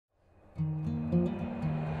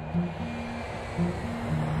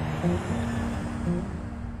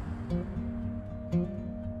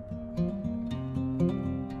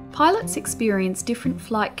Pilots experience different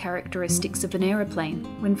flight characteristics of an aeroplane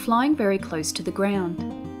when flying very close to the ground.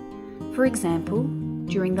 For example,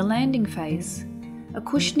 during the landing phase, a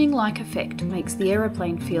cushioning-like effect makes the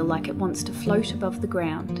aeroplane feel like it wants to float above the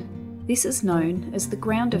ground. This is known as the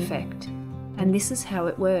ground effect, and this is how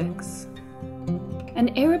it works.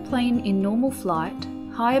 An aeroplane in normal flight,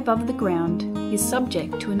 high above the ground, is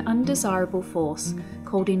subject to an undesirable force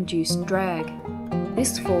called induced drag.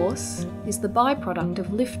 This force is the byproduct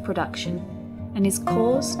of lift production and is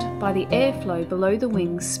caused by the airflow below the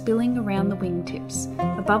wings spilling around the wingtips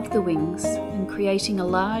above the wings and creating a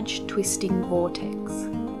large twisting vortex.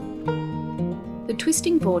 The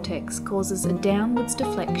twisting vortex causes a downwards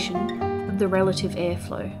deflection of the relative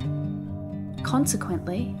airflow.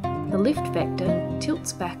 Consequently, the lift vector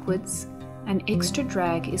tilts backwards and extra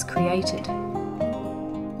drag is created.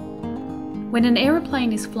 When an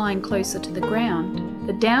aeroplane is flying closer to the ground,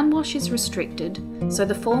 the downwash is restricted, so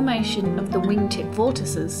the formation of the wingtip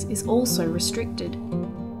vortices is also restricted.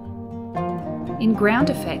 In ground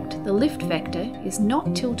effect, the lift vector is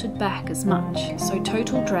not tilted back as much, so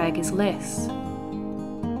total drag is less.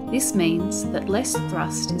 This means that less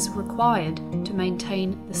thrust is required to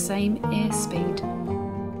maintain the same airspeed.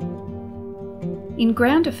 In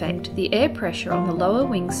ground effect, the air pressure on the lower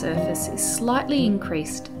wing surface is slightly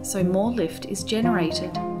increased, so more lift is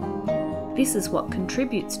generated. This is what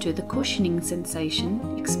contributes to the cushioning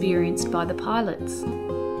sensation experienced by the pilots.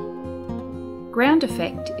 Ground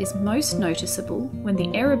effect is most noticeable when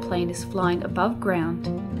the aeroplane is flying above ground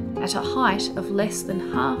at a height of less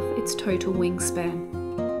than half its total wingspan.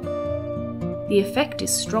 The effect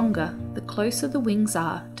is stronger the closer the wings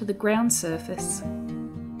are to the ground surface.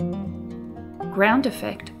 Ground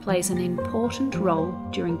effect plays an important role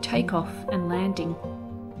during takeoff and landing.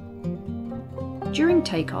 During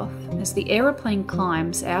takeoff, as the aeroplane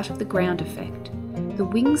climbs out of the ground effect, the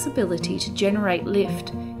wing's ability to generate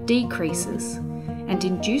lift decreases and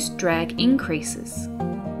induced drag increases,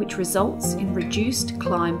 which results in reduced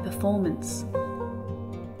climb performance.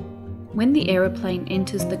 When the aeroplane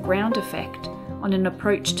enters the ground effect on an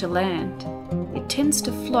approach to land, it tends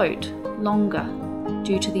to float longer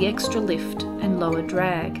due to the extra lift and lower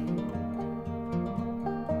drag.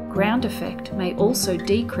 Ground effect may also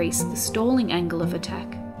decrease the stalling angle of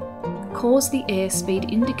attack, cause the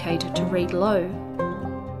airspeed indicator to read low,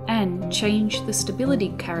 and change the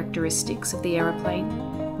stability characteristics of the aeroplane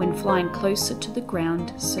when flying closer to the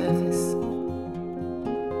ground surface.